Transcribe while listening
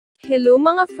Hello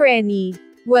mga frenny!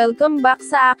 Welcome back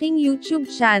sa aking YouTube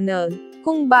channel.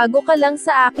 Kung bago ka lang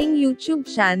sa aking YouTube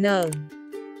channel,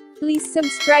 please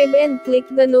subscribe and click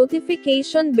the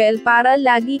notification bell para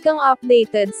lagi kang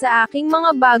updated sa aking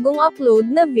mga bagong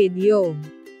upload na video.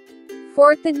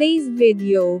 For today's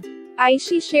video, ay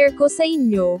share ko sa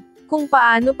inyo kung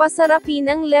paano pasarapin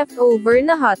ang leftover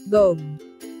na hotdog.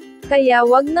 Kaya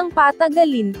wag nang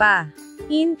patagalin pa.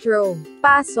 Intro.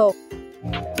 Pasok.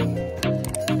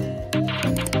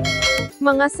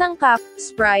 Mga sangkap: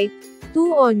 Sprite,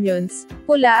 2 onions,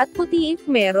 pula at puti if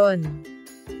meron,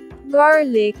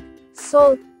 garlic,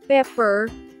 salt, pepper,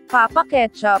 papa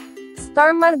ketchup, star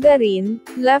margarine,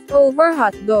 leftover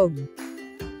hotdog.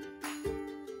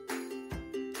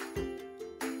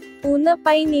 Una,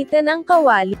 painitan ang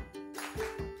kawali.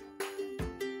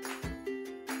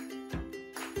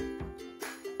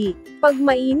 Pag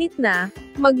mainit na,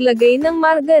 maglagay ng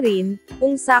margarine,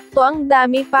 kung sakto ang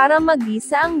dami para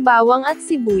magisa ang bawang at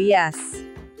sibuyas.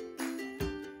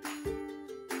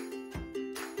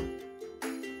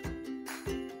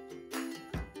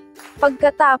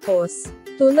 Pagkatapos,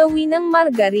 tunawin ang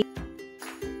margarine.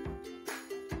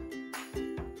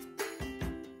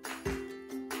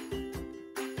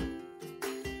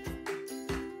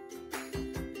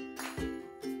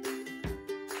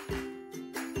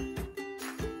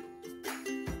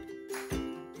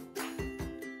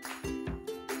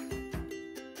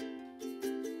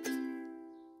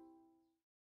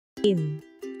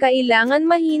 Kailangan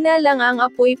mahina lang ang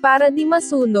apoy para di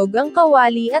masunog ang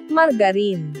kawali at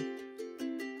margarine.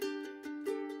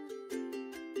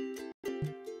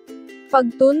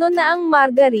 Pagtuno na ang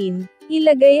margarine,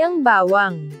 ilagay ang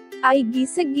bawang. Ay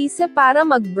gisa-gisa para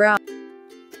mag-brown.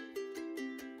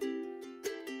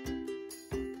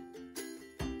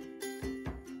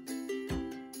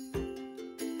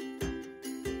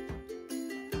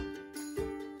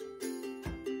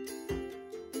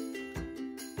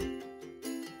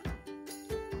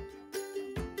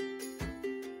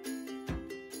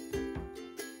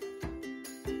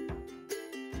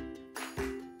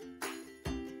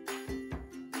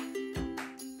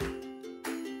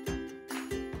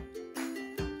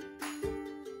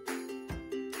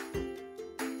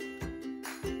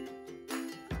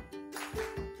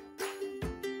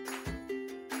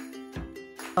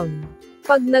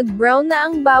 Pag nag-brown na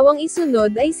ang bawang,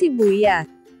 isunod ay sibuyas.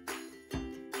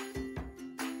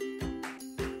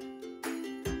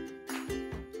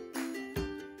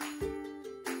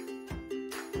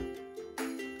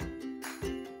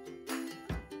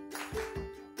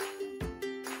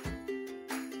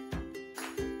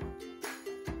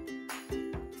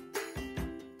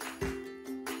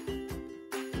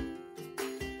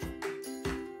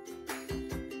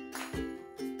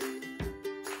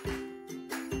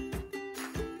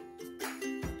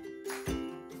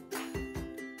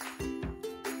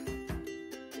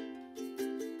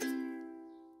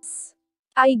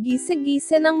 Ay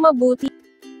gisa-gisa ng mabuti.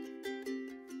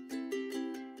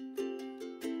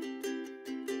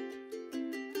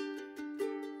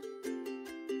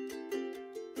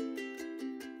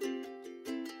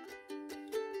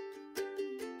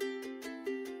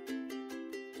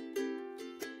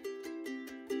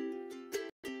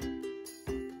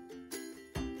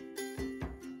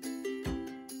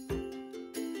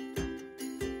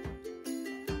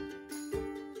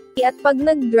 At pag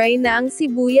nag-dry na ang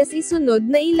sibuyas, isunod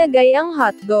na ilagay ang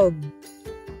hotdog.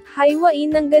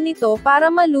 Haywain ng ganito para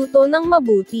maluto ng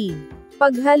mabuti.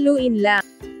 Paghaluin lang.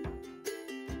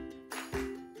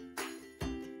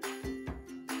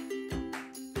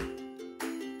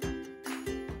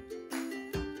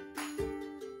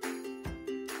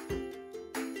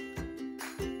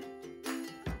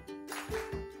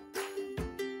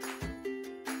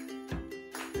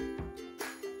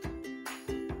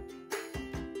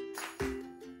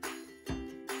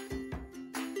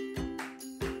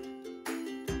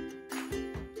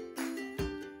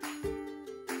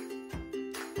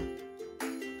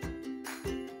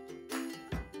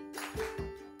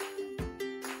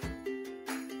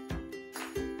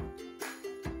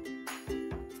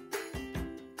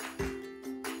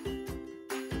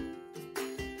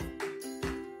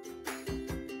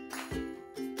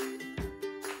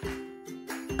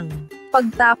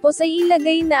 Pagtapos ay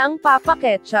ilagay na ang papa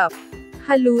ketchup.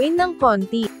 Haluin ng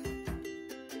konti.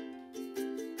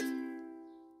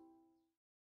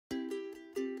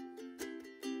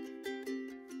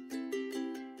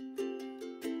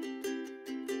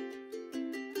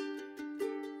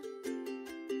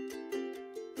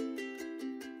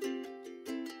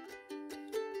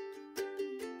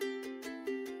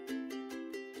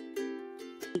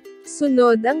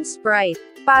 Sunod ang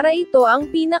Sprite. Para ito ang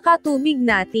pinakatubig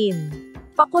natin.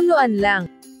 Pakuluan lang.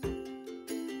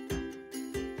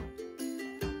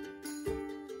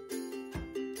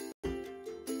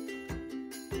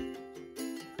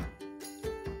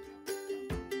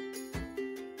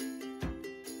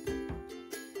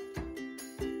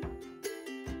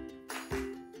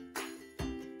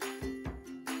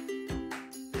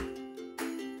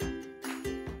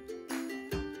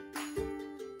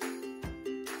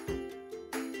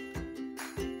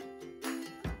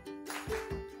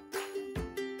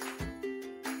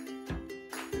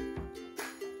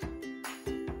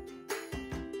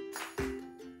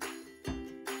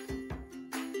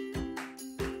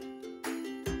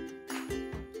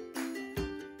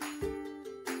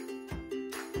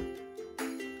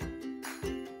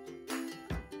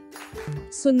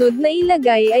 Sunod na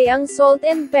ilagay ay ang salt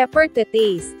and pepper to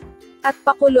taste. At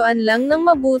pakuluan lang ng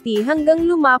mabuti hanggang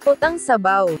lumapot ang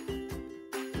sabaw.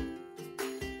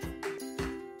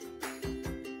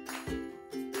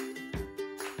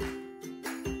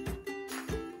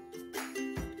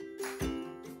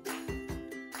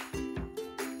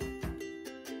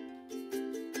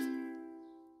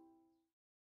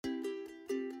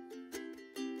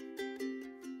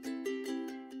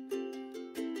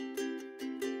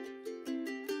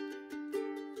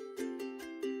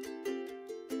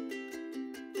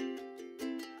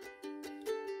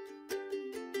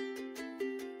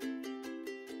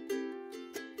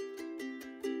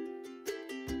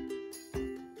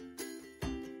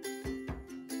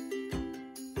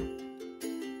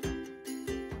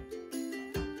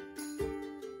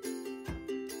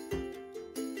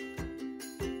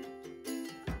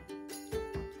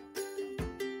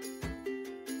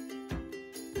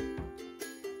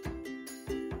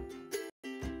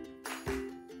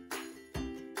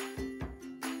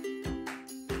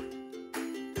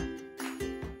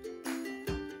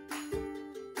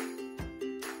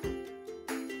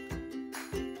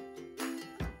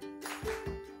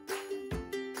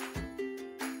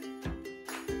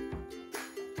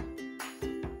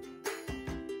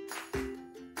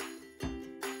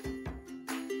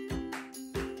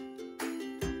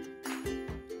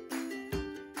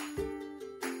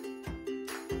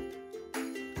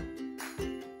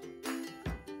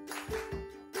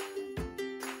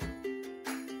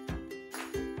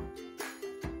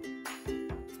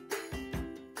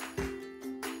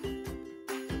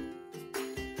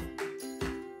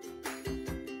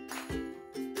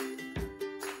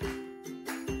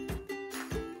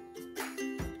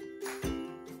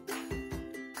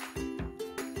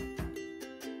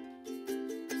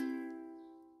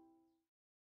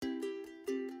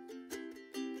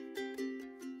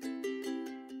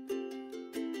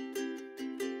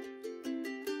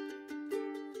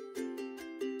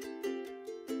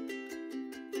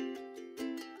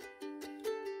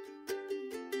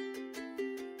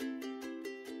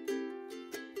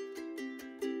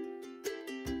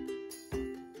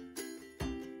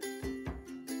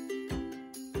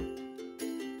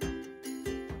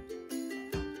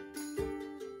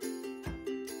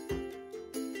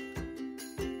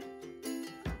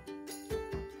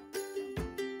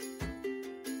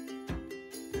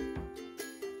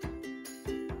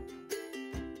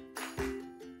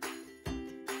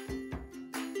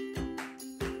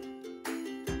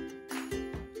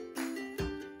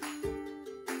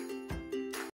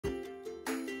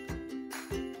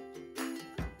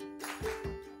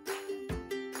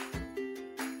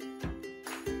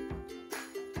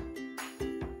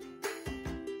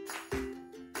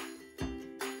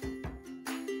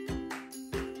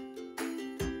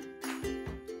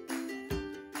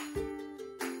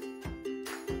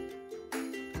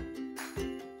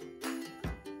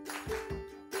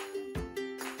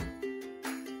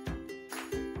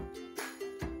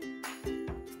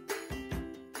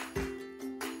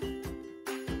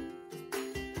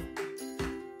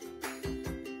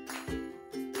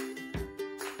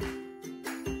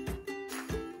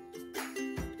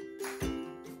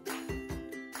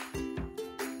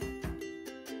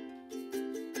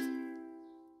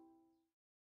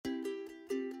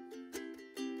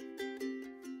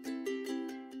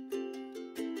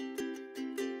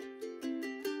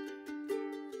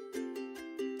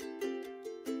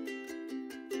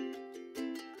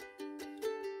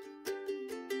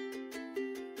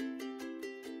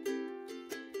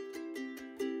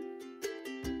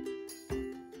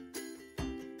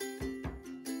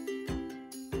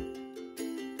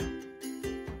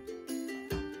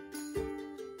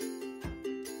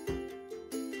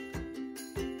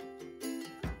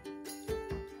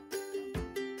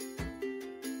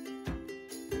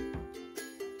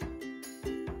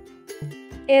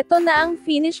 Eto na ang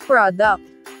finished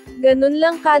product. Ganun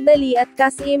lang kadali at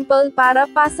kasimple para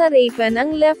pasarapin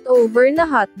ang leftover na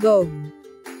hotdog.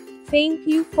 Thank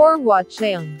you for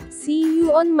watching. See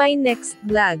you on my next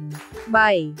vlog.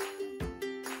 Bye.